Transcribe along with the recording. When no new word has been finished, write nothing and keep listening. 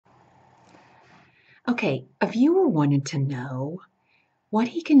Okay, a viewer wanted to know what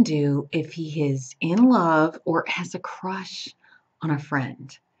he can do if he is in love or has a crush on a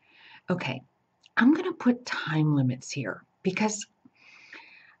friend. Okay, I'm going to put time limits here because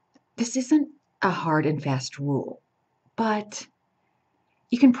this isn't a hard and fast rule, but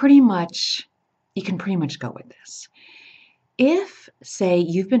you can pretty much go with this. If, say,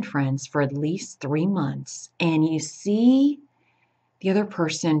 you've been friends for at least 3 months and you see the other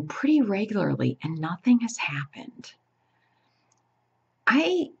person pretty regularly and nothing has happened,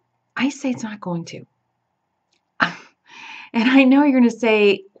 I I say it's not going to. And I know you're going to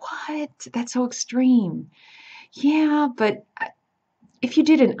say, "What? That's so extreme." Yeah, but if you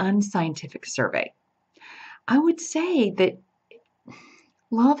did an unscientific survey, I would say that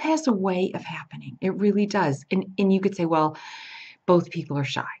love has a way of happening. It really does. And you could say, "Well, both people are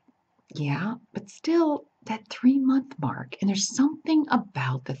shy." Yeah, but still that 3-month mark, and there's something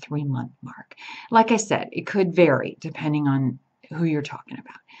about the 3-month mark. Like I said, it could vary depending on who you're talking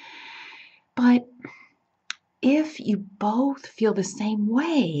about. But if you both feel the same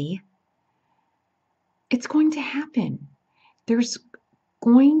way, it's going to happen. There's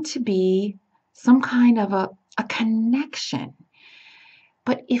going to be some kind of a connection.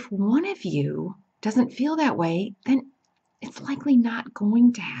 But if one of you doesn't feel that way, then it's likely not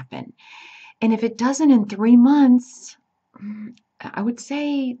going to happen. And if it doesn't in 3 months, I would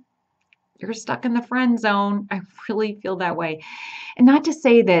say you're stuck in the friend zone. I really feel that way. And not to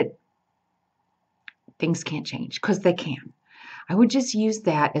say that things can't change, because they can. I would just use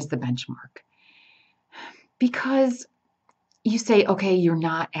that as the benchmark. Because you say, okay, you're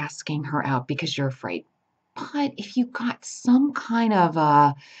not asking her out because you're afraid. But if you got some kind of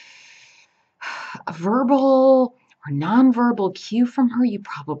a verbal or nonverbal cue from her, you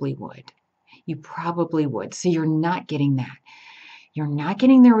probably would. You probably would. So you're not getting that. You're not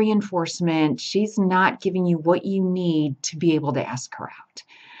getting the reinforcement. She's not giving you what you need to be able to ask her out.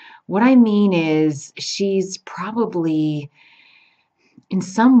 What I mean is, she's probably in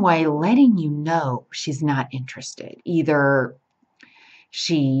some way letting you know she's not interested. Either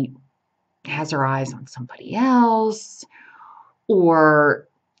she has her eyes on somebody else, or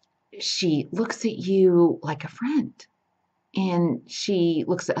she looks at you like a friend and she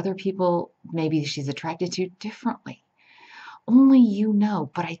looks at other people maybe she's attracted to differently. Only you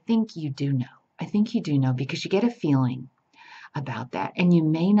know, but I think you do know. I think you do know because you get a feeling about that, and you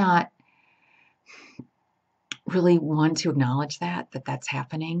may not really want to acknowledge that that's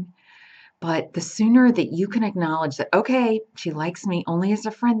happening. But the sooner that you can acknowledge that, okay, she likes me only as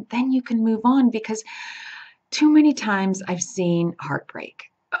a friend, then you can move on, because too many times I've seen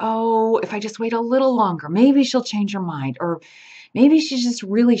heartbreak. Oh, if I just wait a little longer, maybe she'll change her mind, or maybe she's just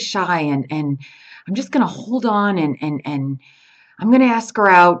really shy, and I'm just going to hold on, and I'm going to ask her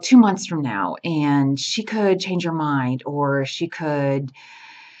out 2 months from now, and she could change her mind, or she could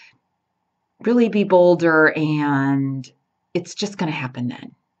really be bolder, and it's just going to happen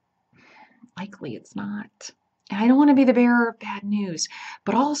then. Likely it's not. And I don't want to be the bearer of bad news,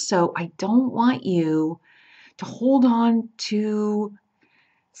 but also I don't want you to hold on to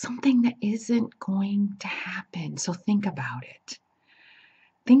something that isn't going to happen. So think about it.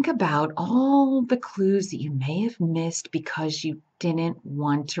 Think about all the clues that you may have missed because you didn't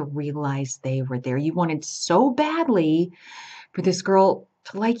want to realize they were there. You wanted so badly for this girl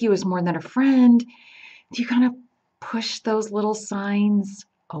to like you as more than a friend, you kind of push those little signs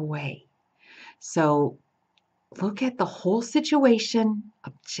away. So look at the whole situation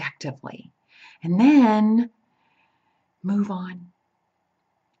objectively and then move on.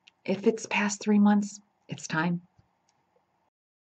 If it's past 3 months, it's time.